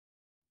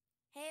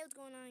what's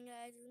going on,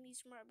 guys? It's me,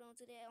 Smart Bone.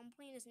 Today I'm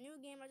playing this new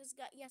game I just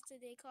got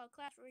yesterday called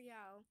Clash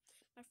Royale.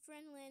 My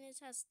friend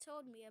Lanish has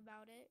told me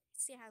about it.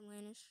 Say hi,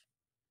 Lanish.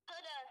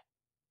 Hold on.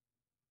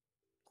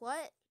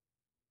 What?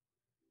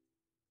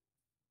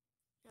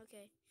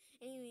 Okay.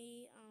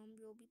 Anyway,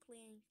 we'll be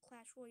playing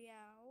Clash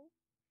Royale.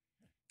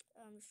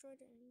 Destroy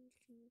the enemy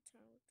team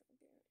tower.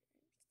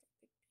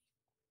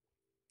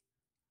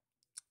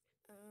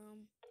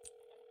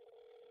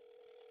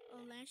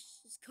 Oh,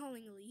 Lash is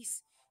calling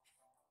Elise.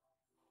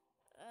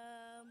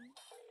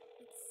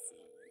 Let's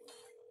see.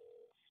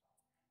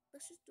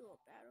 Let's just do a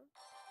battle.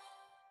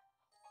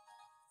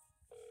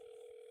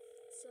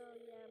 So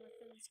yeah, my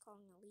friend is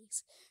calling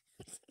Elise.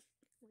 Oh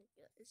my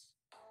gosh.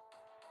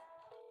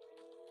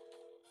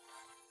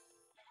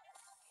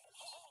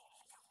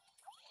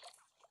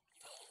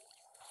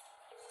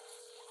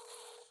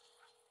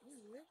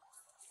 Ooh.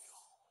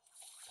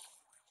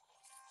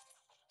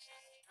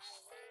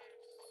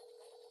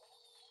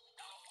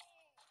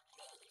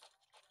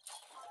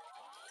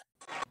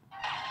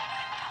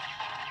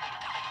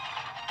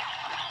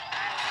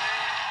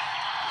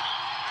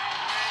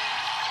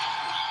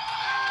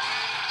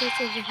 It's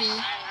over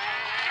here.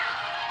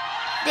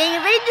 They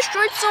already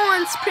destroyed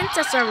someone's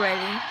princess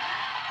already.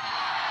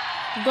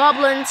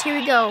 Goblins, here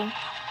we go.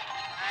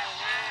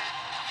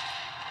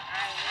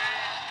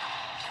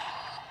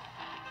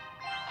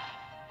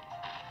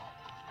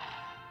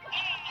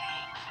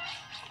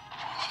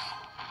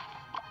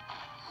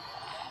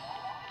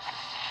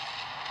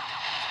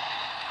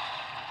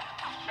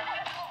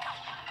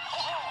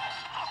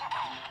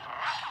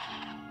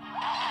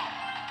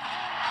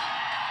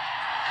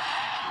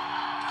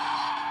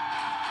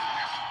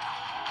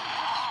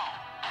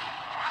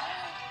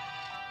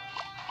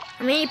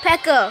 Mini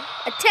P.E.K.K.A.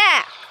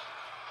 Attack!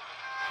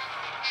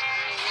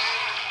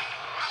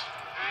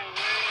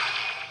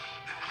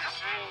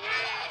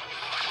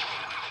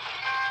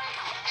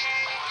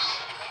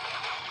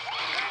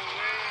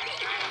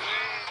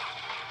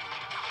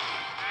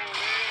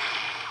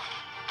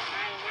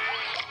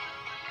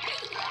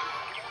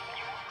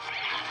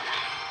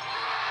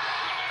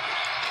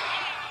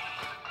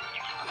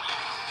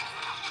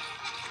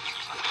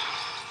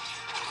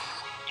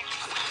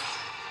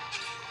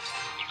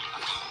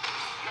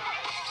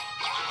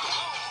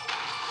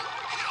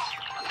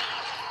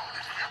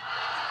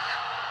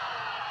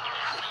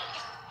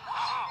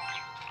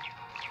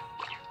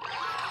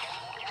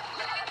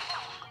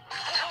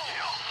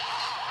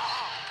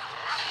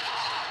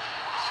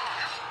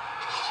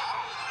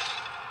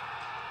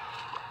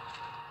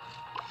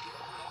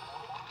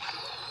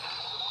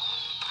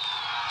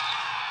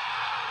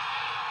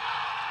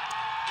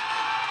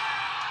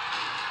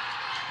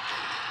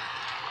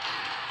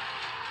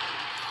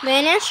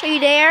 Vanish, are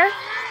you there?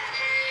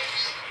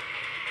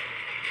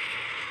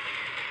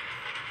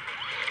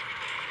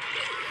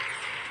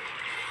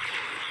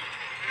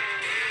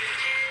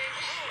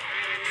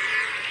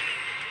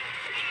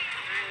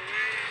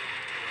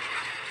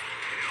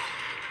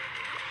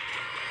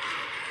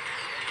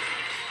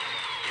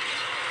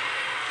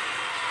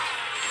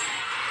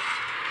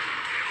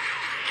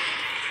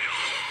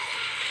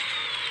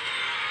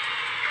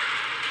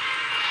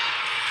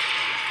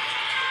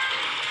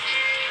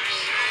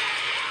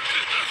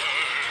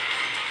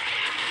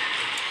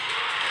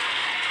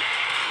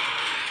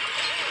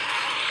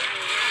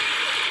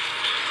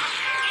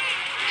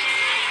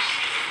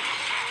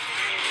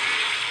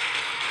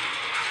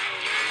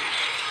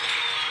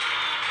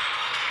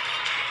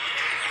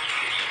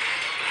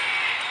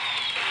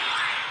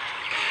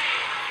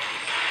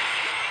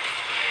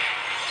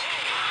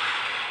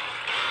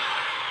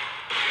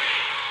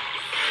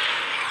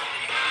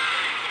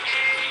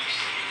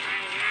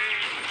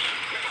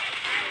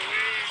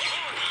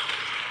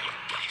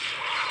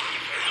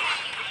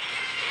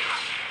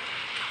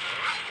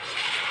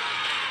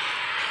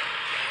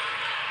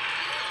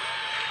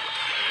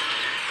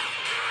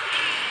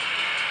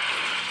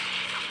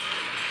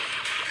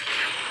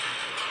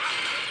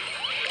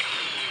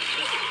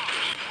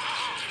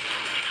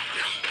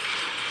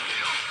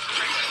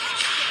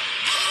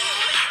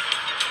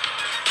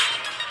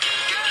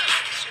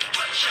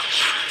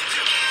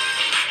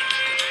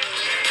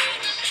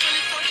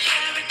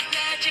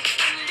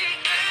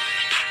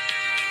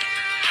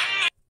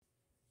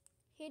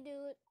 Hey,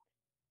 dude.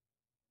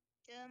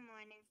 Good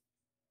morning.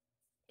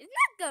 It's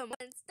not good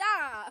morning.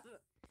 Stop.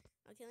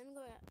 Okay, let me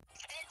go out.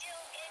 Did you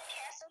get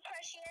Castle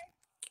Crush yet?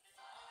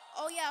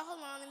 Oh yeah,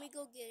 hold on. Let me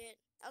go get it.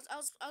 I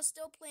was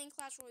still playing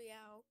Clash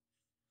Royale.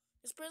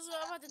 This person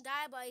was about to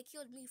die, but he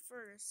killed me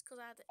first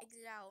because I had to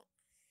exit out.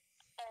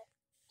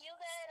 You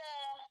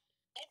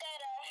gotta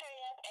hurry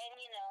up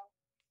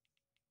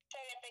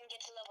and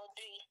get to level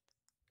 3.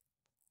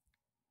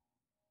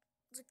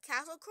 Is it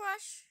Castle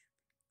Crush?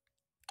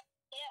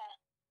 Yeah,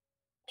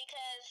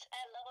 because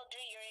at level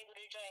 3 you're able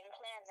to join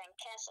clans and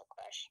Castle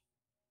Crush.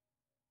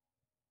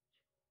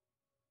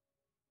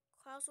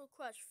 Castle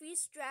Crush. Free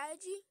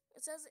strategy?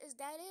 It says, is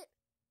that it?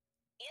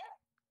 Yep.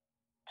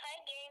 Hi,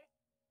 game.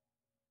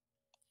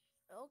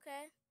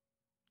 Okay.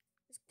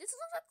 This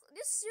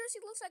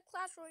seriously looks like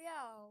Clash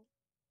Royale.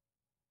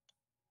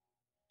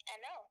 I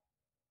know.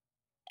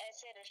 I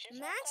said it's just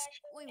like Max. Clash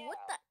Wait, Royale.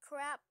 what the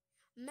crap?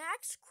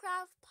 Max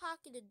Craft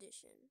Pocket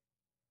Edition.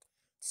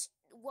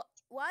 What?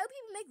 Why do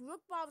people make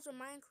rook bombs in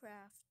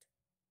Minecraft?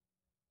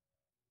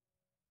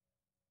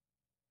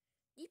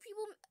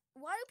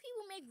 Why do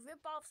people make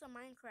rip-offs in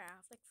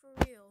Minecraft? Like, for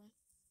real.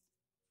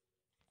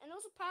 And it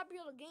was a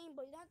popular game,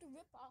 but you don't have to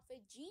rip off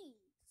it. Jeez.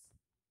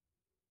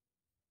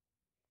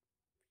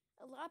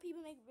 A lot of people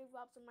make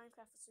rip-offs in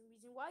Minecraft for some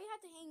reason. Why do you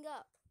have to hang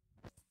up?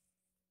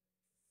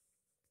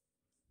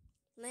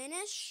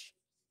 Lanish?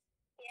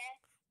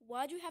 Yeah?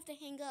 Why do you have to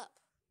hang up?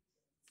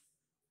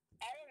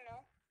 I don't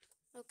know.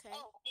 Okay.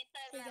 Oh,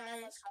 because Hey my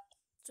mom was guys.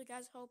 So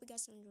guys, I hope you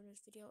guys enjoyed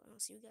this video, and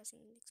I'll see you guys in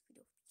the next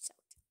video. Peace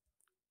out.